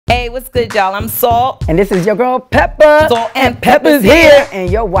Hey, what's good, y'all? I'm Salt. And this is your girl, Peppa. Salt and Peppa's here. And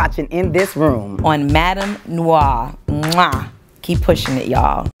you're watching In This Room. On MadameNoire. Mwah. Keep pushing it,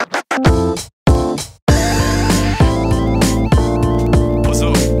 y'all. What's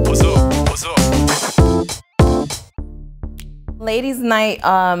up? What's up? What's up? Ladies Night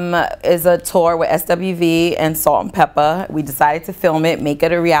is a tour with SWV and Salt N Pepa. We decided to film it, make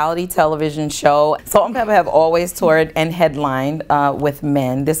it a reality television show. Salt N Pepa have always toured and headlined with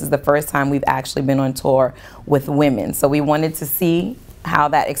men. This is the first time we've actually been on tour with women. So we wanted to see how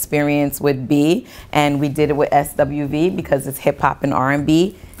that experience would be, and we did it with SWV because it's hip hop and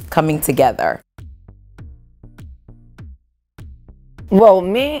R&B coming together. Well,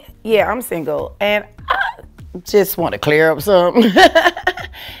 me, yeah, I'm single, and I just want to clear up something.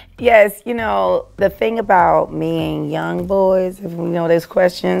 Yes, you know, the thing about me and young boys, if you know this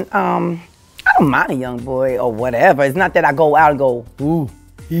question, I don't mind a young boy or whatever. It's not that I go out and go, ooh,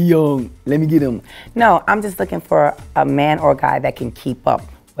 he young, let me get him. No, I'm just looking for a man or a guy that can keep up.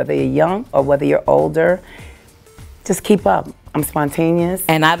 Whether you're young or whether you're older, just keep up. I'm spontaneous.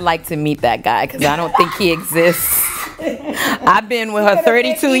 And I'd like to meet that guy because I don't think he exists. I've been with her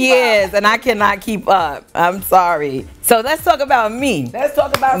 32 years and I cannot keep up. I'm sorry. So let's talk about me. Let's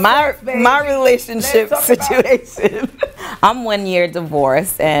talk about my relationship situation. I'm 1 year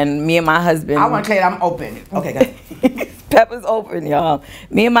divorced, and me and my husband. I want to tell you I'm open. Okay, go. Peppa's open, y'all.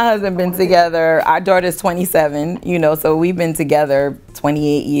 Me and my husband been together. Our daughter's 27, you know, so we've been together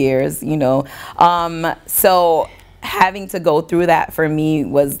 28 years, you know. So having to go through that for me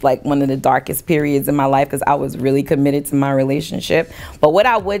was like one of the darkest periods in my life because I was really committed to my relationship. But what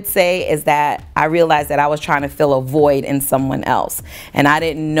I would say is that I realized that I was trying to fill a void in someone else, and I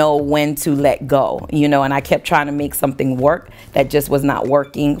didn't know when to let go, you know, and I kept trying to make something work that just was not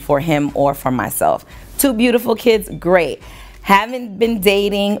working for him or for myself. 2 beautiful kids, great. Haven't been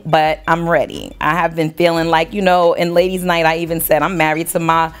dating, but I'm ready. I have been feeling like, you know, in Ladies Night, I even said I'm married to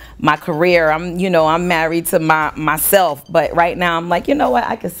my career. I'm married to myself. But right now, I'm like, you know what?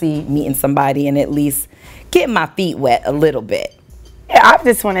 I could see meeting somebody and at least getting my feet wet a little bit. Yeah, I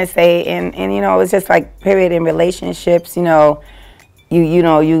just want to say, and you know, it's just like period in relationships. You know,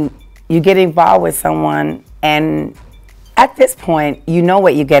 you get involved with someone, and at this point, you know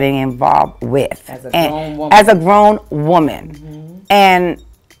what you're getting involved with. As a grown woman. As a grown woman. Mm-hmm. And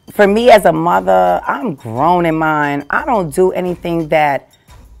for me as a mother, I'm grown in mine. I don't do anything that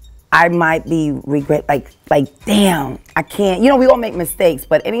I might be regret, like damn, I can't. You know, we all make mistakes,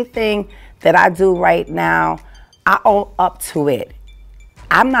 but anything that I do right now, I own up to it.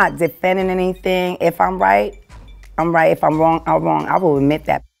 I'm not defending anything. If I'm right, I'm right. If I'm wrong, I'm wrong. I will admit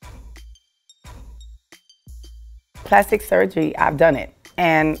that. Plastic surgery, I've done it.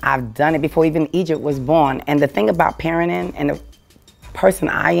 And I've done it before even Egypt was born. And the thing about parenting and the person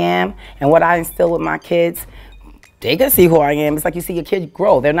I am and what I instill with my kids, they can see who I am. It's like you see your kids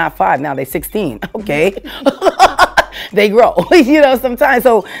grow. They're not 5 now, they're 16. Okay. They grow, you know, sometimes.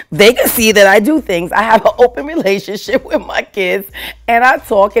 So they can see that I do things. I have an open relationship with my kids, and I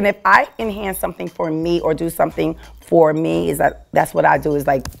talk. And if I enhance something for me or do something for me, that's what I do, is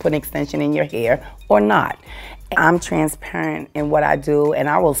like put an extension in your hair or not. I'm transparent in what I do, and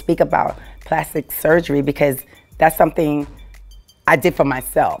I will speak about plastic surgery because that's something I did for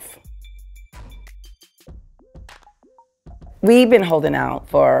myself. We've been holding out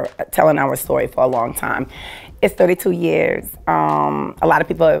for telling our story for a long time. It's 32 years. A lot of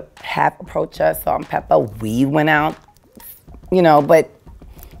people have approached us, Salt N Pepa. We went out, you know, but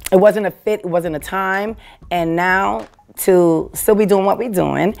it wasn't a fit, it wasn't a time. And now to still be doing what we're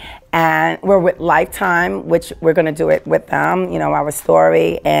doing, and we're with Lifetime, which we're gonna do it with them, you know, our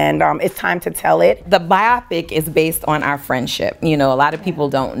story, and it's time to tell it. The biopic is based on our friendship. You know, a lot of people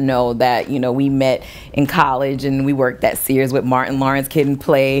don't know that, you know, we met in college and we worked at Sears with Martin Lawrence, Kid and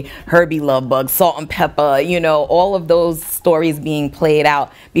Play, Herbie Lovebug, Salt N Pepa, you know, all of those stories being played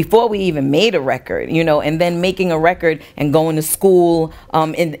out before we even made a record, you know, and then making a record and going to school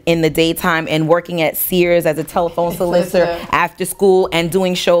in the daytime and working at Sears as a telephone solicitor after school and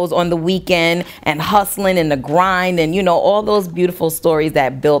doing shows on the weekend and hustling and the grind and, you know, all those beautiful stories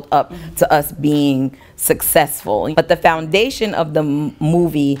that built up to us being successful. But the foundation of the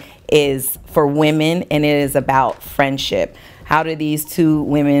movie is for women, and it is about friendship. How do these 2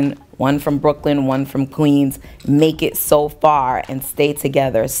 women, one from Brooklyn, one from Queens, make it so far and stay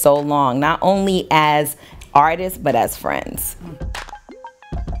together so long, not only as artists, but as friends?